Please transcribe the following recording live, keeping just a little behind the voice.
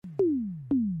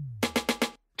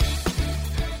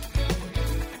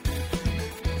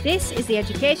This is the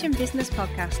Education Business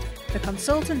Podcast for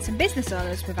consultants and business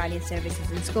owners providing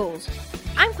services in schools.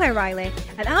 I'm Claire Riley,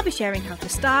 and I'll be sharing how to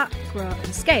start, grow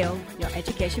and scale your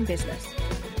education business.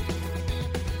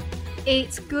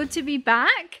 It's good to be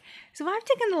back. So I've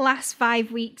taken the last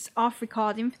 5 weeks off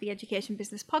recording for the Education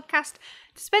Business Podcast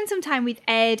to spend some time with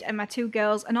Ed and my two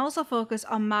girls and also focus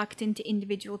on marketing to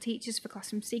individual teachers for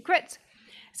Classroom Secrets.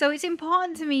 So it's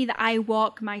important to me that I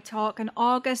walk my talk, and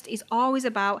August is always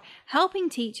about helping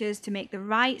teachers to make the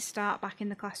right start back in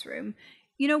the classroom.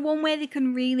 You know, one where they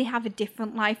can really have a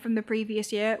different life from the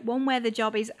previous year, one where the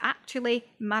job is actually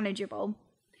manageable.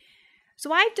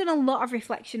 So I've done a lot of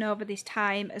reflection over this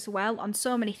time as well on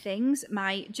so many things.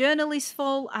 My journal is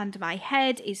full and my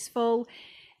head is full,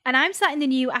 and I'm starting the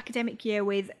new academic year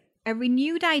with a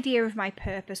renewed idea of my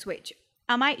purpose, which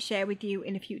I might share with you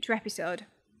in a future episode.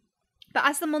 But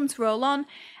as the months roll on,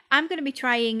 I'm going to be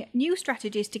trying new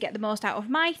strategies to get the most out of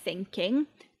my thinking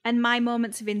and my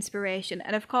moments of inspiration.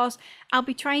 And of course, I'll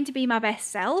be trying to be my best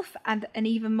self and an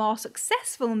even more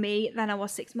successful me than I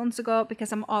was 6 months ago,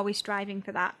 because I'm always striving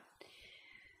for that.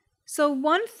 So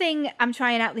one thing I'm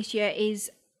trying out this year is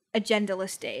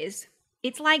agendaless days.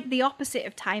 It's like the opposite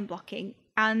of time blocking,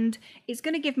 and it's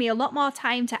going to give me a lot more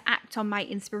time to act on my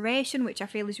inspiration, which I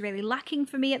feel is really lacking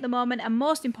for me at the moment. And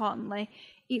most importantly,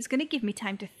 it's going to give me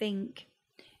time to think.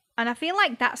 And I feel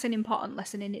like that's an important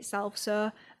lesson in itself.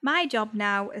 So my job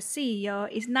now as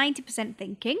CEO is 90%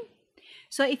 thinking.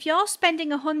 So if you're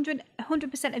spending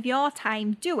 100% of your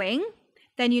time doing,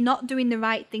 then you're not doing the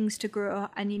right things to grow,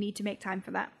 and you need to make time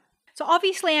for that. So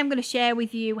obviously I'm going to share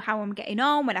with you how I'm getting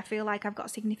on when I feel like I've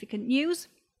got significant news.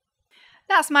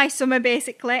 That's my summer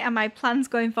basically, and my plans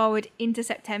going forward into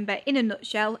September in a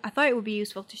nutshell. I thought it would be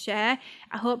useful to share.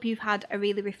 I hope you've had a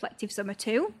really reflective summer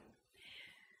too.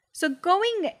 So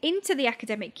going into the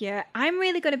academic year, I'm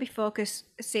really going to be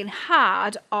focusing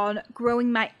hard on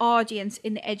growing my audience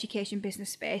in the education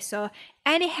business space. So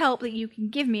any help that you can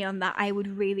give me on that, I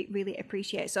would really, really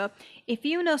appreciate. So if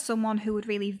you know someone who would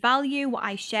really value what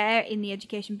I share in the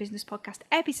Education Business Podcast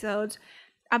episodes,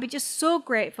 I'd be just so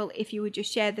grateful if you would just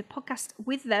share the podcast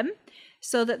with them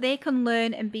so that they can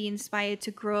learn and be inspired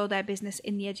to grow their business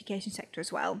in the education sector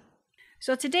as well.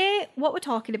 So today, what we're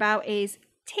talking about is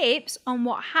tips on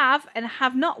what have and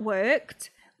have not worked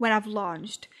when I've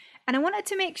launched. And I wanted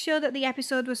to make sure that the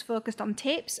episode was focused on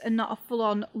tips and not a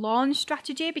full-on launch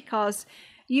strategy, because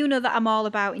you know that I'm all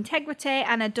about integrity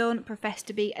and I don't profess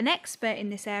to be an expert in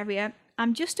this area.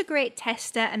 I'm just a great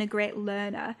tester and a great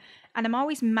learner. And I'm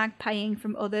always magpieing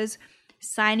from others,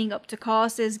 signing up to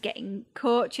courses, getting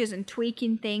coaches and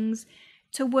tweaking things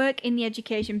to work in the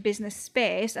education business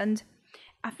space. And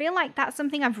I feel like that's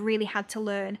something I've really had to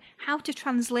learn, how to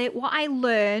translate what I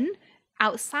learn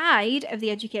outside of the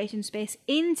education space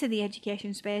into the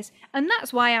education space. And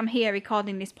that's why I'm here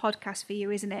recording this podcast for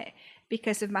you, isn't it?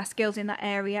 Because of my skills in that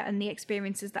area and the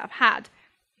experiences that I've had.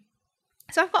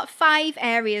 So I've got 5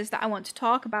 areas that I want to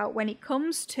talk about when it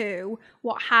comes to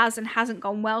what has and hasn't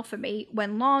gone well for me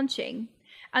when launching.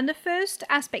 And the first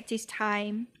aspect is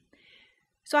time.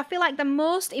 So I feel like the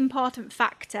most important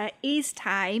factor is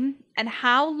time, and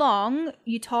how long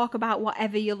you talk about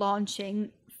whatever you're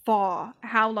launching for,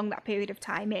 how long that period of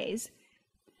time is.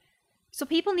 So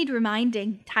people need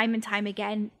reminding time and time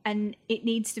again, and it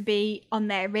needs to be on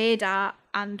their radar,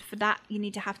 and for that you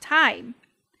need to have time.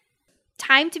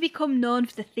 Time to become known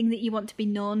for the thing that you want to be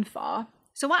known for.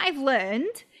 So what I've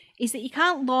learned is that you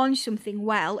can't launch something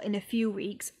well in a few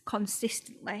weeks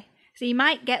consistently. So you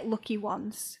might get lucky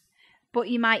once, but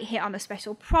you might hit on a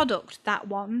special product that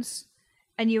once,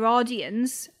 and your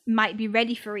audience might be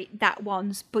ready for it that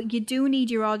once, but you do need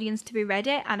your audience to be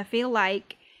ready, and I feel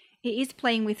like it is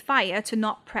playing with fire to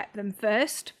not prep them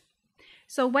first.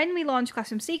 So when we launched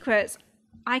Classroom Secrets,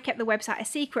 I kept the website a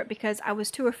secret because I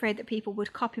was too afraid that people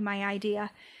would copy my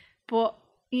idea. But,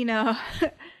 you know,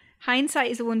 hindsight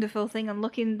is a wonderful thing. And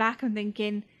looking back and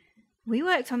thinking, we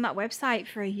worked on that website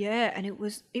for a year, and it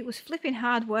was flipping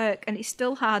hard work, and it's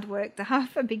still hard work to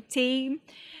have a big team.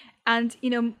 And, you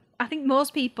know, I think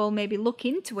most people maybe look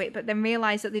into it, but then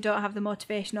realise that they don't have the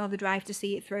motivation or the drive to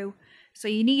see it through. So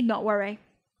you need not worry.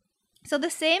 So the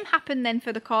same happened then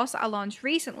for the course that I launched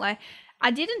recently.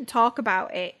 I didn't talk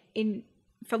about it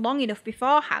for long enough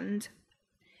beforehand,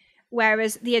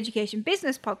 whereas the Education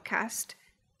Business Podcast,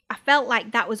 I felt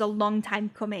like that was a long time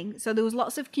coming. So there was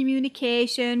lots of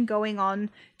communication going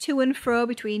on to and fro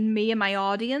between me and my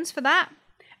audience for that.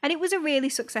 And it was a really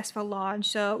successful launch.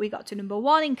 So we got to number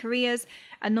 1 in careers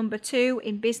and number 2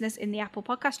 in business in the Apple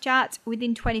Podcast chart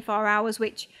within 24 hours,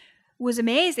 which was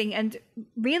amazing and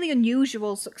really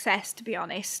unusual success, to be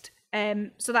honest.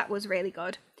 So that was really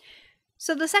good.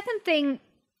 So the second thing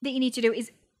that you need to do is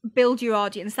build your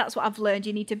audience. That's what I've learned.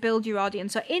 You need to build your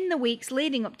audience. So in the weeks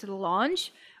leading up to the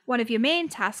launch, one of your main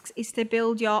tasks is to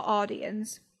build your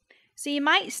audience. So you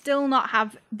might still not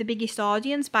have the biggest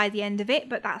audience by the end of it,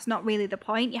 but that's not really the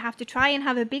point. You have to try and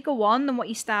have a bigger one than what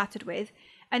you started with,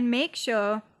 and make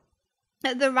sure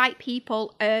that the right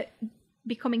people are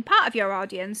becoming part of your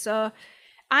audience. So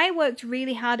I worked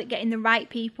really hard at getting the right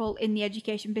people in the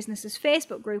Education Businesses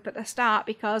Facebook group at the start,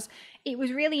 because it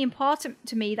was really important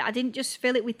to me that I didn't just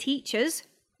fill it with teachers,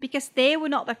 because they were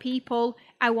not the people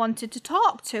I wanted to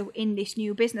talk to in this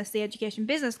new business, the Education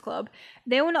Business Club.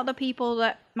 They were not the people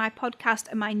that my podcast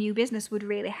and my new business would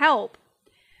really help.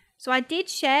 So I did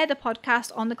share the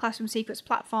podcast on the Classroom Secrets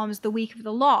platforms the week of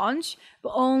the launch,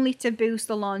 but only to boost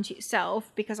the launch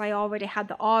itself, because I already had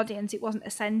the audience. It wasn't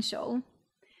essential.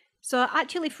 So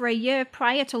actually, for a year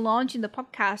prior to launching the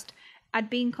podcast,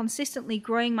 I'd been consistently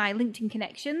growing my LinkedIn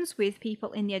connections with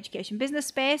people in the education business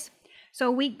space. So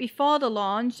a week before the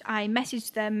launch, I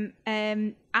messaged them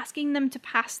asking them to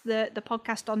pass the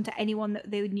podcast on to anyone that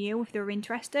they knew if they were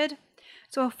interested.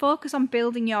 So a focus on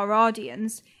building your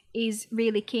audience is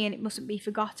really key, and it mustn't be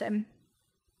forgotten.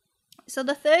 So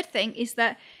the third thing is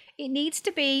that it needs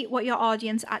to be what your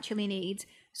audience actually needs.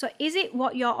 So is it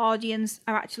what your audience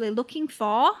are actually looking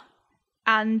for?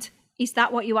 And is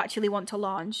that what you actually want to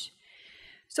launch?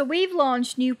 So we've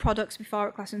launched new products before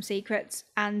at Classroom Secrets,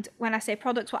 and when I say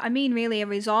products, what I mean really are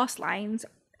resource lines,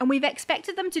 and we've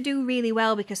expected them to do really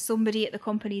well because somebody at the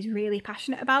company is really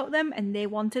passionate about them and they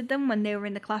wanted them when they were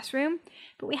in the classroom,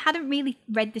 but we hadn't really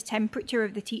read the temperature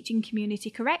of the teaching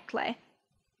community correctly.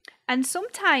 And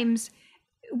sometimes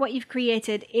what you've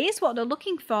created is what they're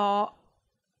looking for,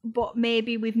 but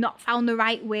maybe we've not found the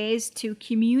right ways to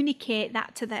communicate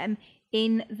that to them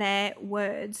in their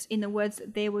words, in the words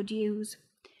that they would use.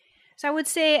 So I would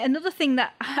say another thing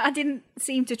that I didn't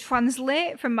seem to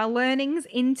translate from my learnings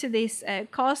into this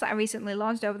course that I recently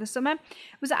launched over the summer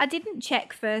was that I didn't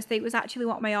check first that it was actually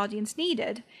what my audience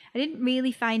needed. I didn't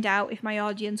really find out if my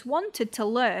audience wanted to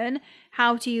learn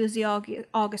how to use the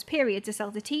August period to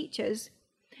sell to teachers.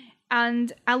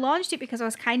 And I launched it because I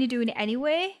was kind of doing it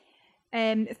anyway,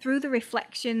 through the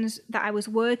reflections that I was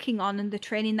working on and the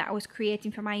training that I was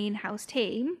creating for my in-house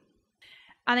team.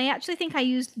 And I actually think I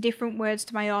used different words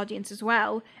to my audience as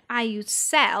well. I used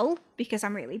sell because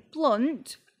I'm really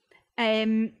blunt,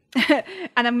 and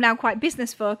I'm now quite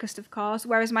business focused, of course,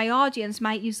 whereas my audience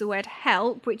might use the word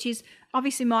help, which is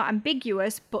obviously more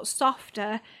ambiguous but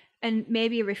softer and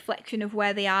maybe a reflection of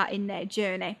where they are in their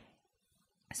journey.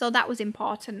 So that was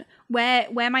important, where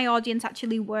my audience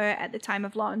actually were at the time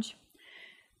of launch.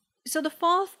 So the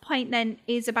fourth point then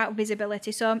is about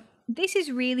visibility. So this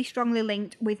is really strongly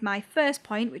linked with my first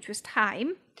point, which was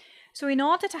time. So in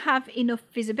order to have enough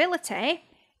visibility,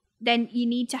 then you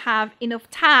need to have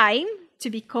enough time to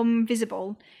become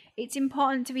visible. It's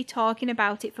important to be talking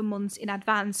about it for months in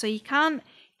advance. So you can't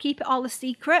keep it all a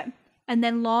secret and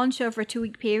then launch over a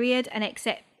 2-week period and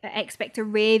expect a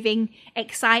raving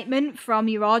excitement from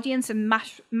your audience and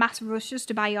mass rushes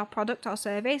to buy your product or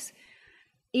service.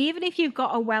 Even if you've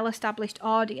got a well-established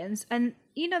audience, and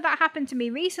that happened to me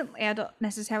recently. I don't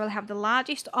necessarily have the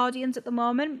largest audience at the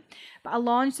moment, but I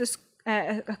launched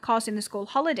a course in the school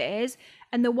holidays,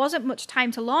 and there wasn't much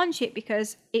time to launch it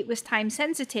because it was time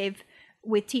sensitive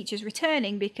with teachers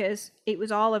returning, because it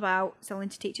was all about selling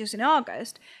to teachers in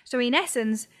August. So in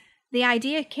essence, the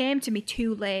idea came to me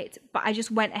too late, but I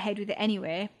just went ahead with it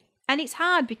anyway. And it's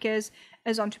hard because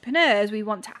as entrepreneurs, we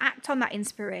want to act on that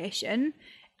inspiration.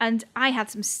 And I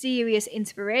had some serious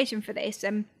inspiration for this.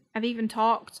 And I've even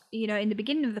talked, in the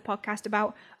beginning of the podcast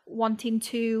about wanting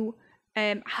to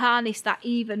harness that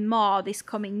even more this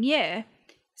coming year.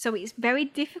 So it's very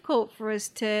difficult for us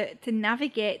to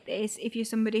navigate this if you're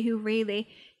somebody who really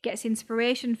gets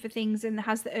inspiration for things and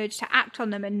has the urge to act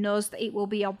on them and knows that it will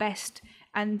be your best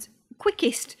and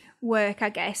quickest work, I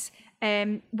guess,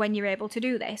 when you're able to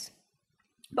do this.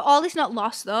 But all is not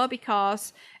lost though,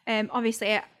 because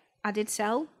obviously I did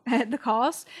sell the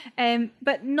course,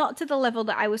 but not to the level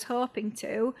that I was hoping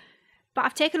to. But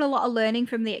I've taken a lot of learning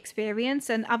from the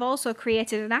experience, and I've also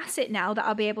created an asset now that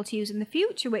I'll be able to use in the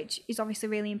future, which is obviously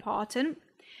really important.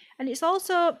 And it's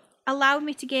also allowed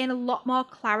me to gain a lot more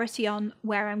clarity on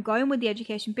where I'm going with the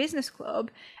Education Business Club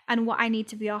and what I need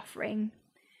to be offering.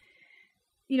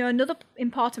 Another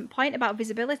important point about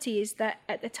visibility is that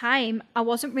at the time, I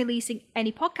wasn't releasing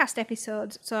any podcast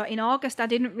episodes. So in August, I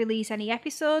didn't release any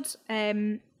episodes.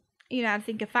 I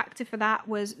think a factor for that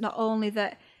was not only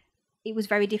that it was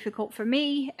very difficult for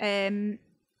me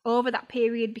over that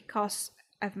period because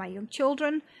of my young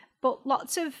children, but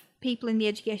lots of people in the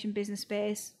education business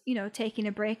space, taking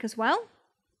a break as well.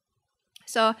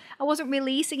 So I wasn't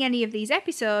releasing any of these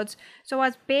episodes, so I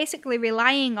was basically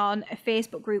relying on a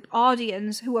Facebook group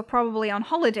audience who were probably on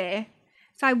holiday.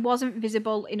 So I wasn't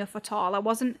visible enough at all. I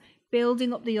wasn't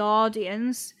building up the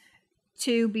audience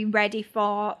to be ready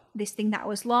for this thing that I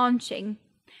was launching.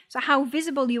 So how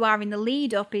visible you are in the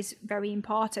lead up is very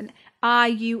important. Are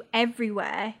you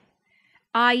everywhere?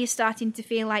 Are you starting to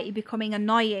feel like you're becoming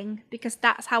annoying? Because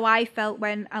that's how I felt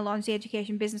when I launched the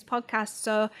Education Business Podcast.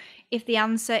 So if the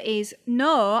answer is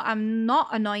no, I'm not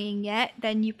annoying yet,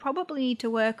 then you probably need to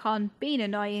work on being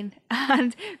annoying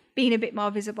and being a bit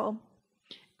more visible.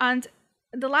 And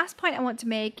the last point I want to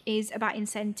make is about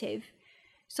incentive.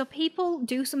 So people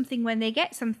do something when they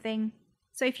get something.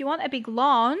 So if you want a big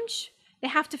launch, they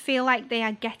have to feel like they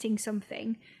are getting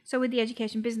something. So with the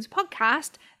Education Business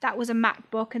Podcast, that was a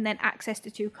MacBook and then access to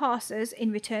 2 courses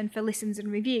in return for listens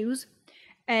and reviews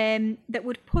that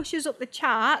would push us up the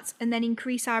charts and then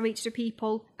increase our reach to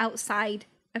people outside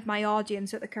of my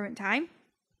audience at the current time.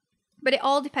 But it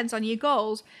all depends on your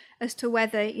goals as to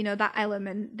whether, that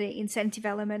element, the incentive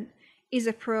element, is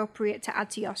appropriate to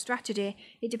add to your strategy.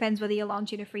 It depends whether you're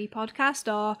launching a free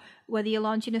podcast or whether you're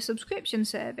launching a subscription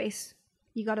service.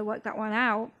 You got to work that one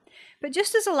out. But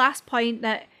just as a last point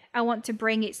that I want to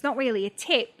bring, it's not really a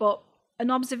tip, but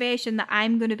an observation that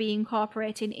I'm going to be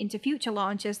incorporating into future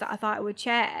launches that I thought I would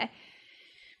share.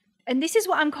 And this is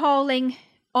what I'm calling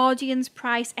audience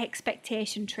price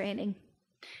expectation training.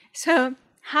 So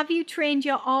have you trained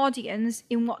your audience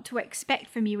in what to expect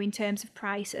from you in terms of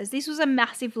prices? This was a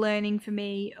massive learning for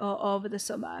me over the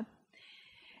summer.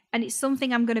 And it's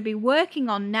something I'm going to be working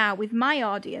on now with my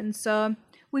audience. So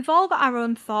we've all got our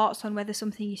own thoughts on whether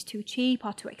something is too cheap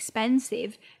or too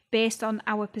expensive based on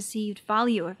our perceived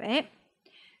value of it.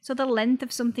 So the length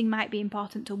of something might be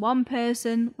important to one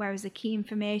person, whereas the key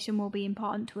information will be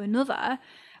important to another.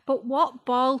 But what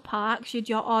ballpark should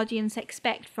your audience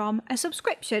expect from a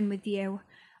subscription with you,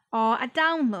 or a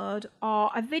download,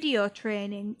 or a video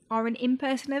training, or an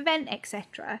in-person event,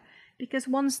 etc.? Because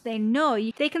once they know,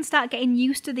 they can start getting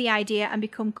used to the idea and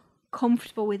become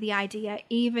comfortable with the idea,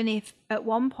 even if at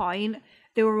one point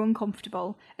they were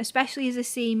uncomfortable, especially as I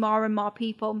see more and more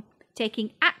people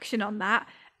taking action on that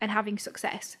and having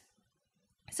success.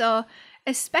 So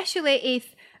especially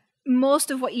if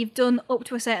most of what you've done up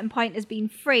to a certain point has been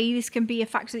free, this can be a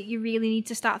factor that you really need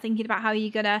to start thinking about how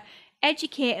you're going to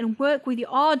educate and work with your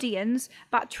audience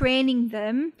about training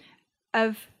them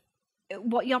of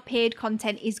what your paid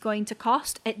content is going to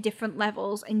cost at different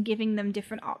levels and giving them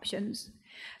different options.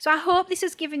 So I hope this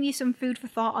has given you some food for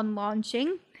thought on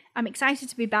launching. I'm excited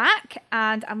to be back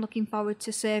and I'm looking forward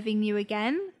to serving you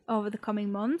again over the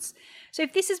coming months. So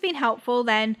if this has been helpful,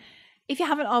 then if you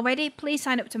haven't already, please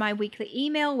sign up to my weekly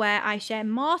email where I share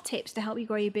more tips to help you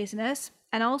grow your business,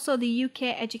 and also the UK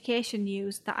education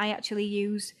news that I actually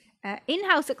use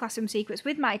in-house at Classroom Secrets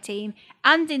with my team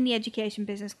and in the Education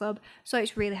Business Club, so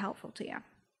it's really helpful to you.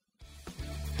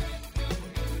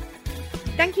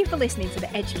 Thank you for listening to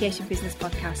the Education Business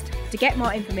Podcast. To get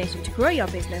more information to grow your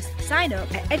business, sign up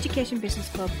at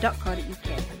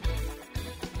educationbusinessclub.co.uk.